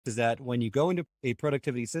is that when you go into a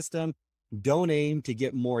productivity system, don't aim to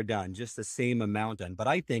get more done, just the same amount done. But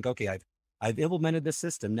I think, okay, I've implemented this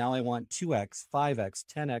system. Now I want 2x, 5x,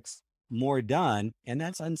 10x more done. And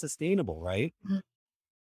that's unsustainable, right? Mhm.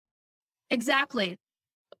 Exactly.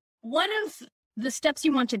 One of the steps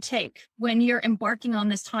you want to take when you're embarking on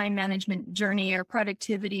this time management journey or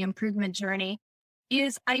productivity improvement journey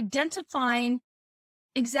is identifying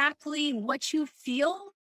exactly what you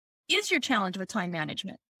feel is your challenge with time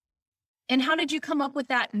management. And how did you come up with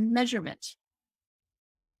that measurement?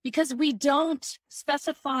 Because we don't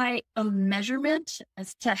specify a measurement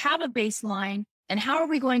as to have a baseline, and how are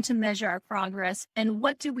we going to measure our progress, and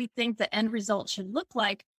what do we think the end result should look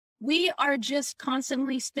like? We are just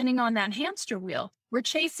constantly spinning on that hamster wheel. We're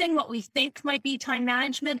chasing what we think might be time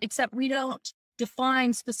management, except we don't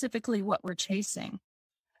define specifically what we're chasing.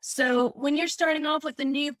 So when you're starting off with a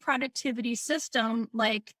new productivity system,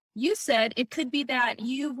 like you said, it could be that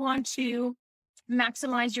you want to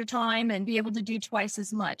maximize your time and be able to do twice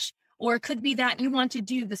as much. Or it could be that you want to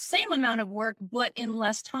do the same amount of work, but in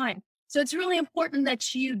less time. So it's really important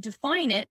that you define it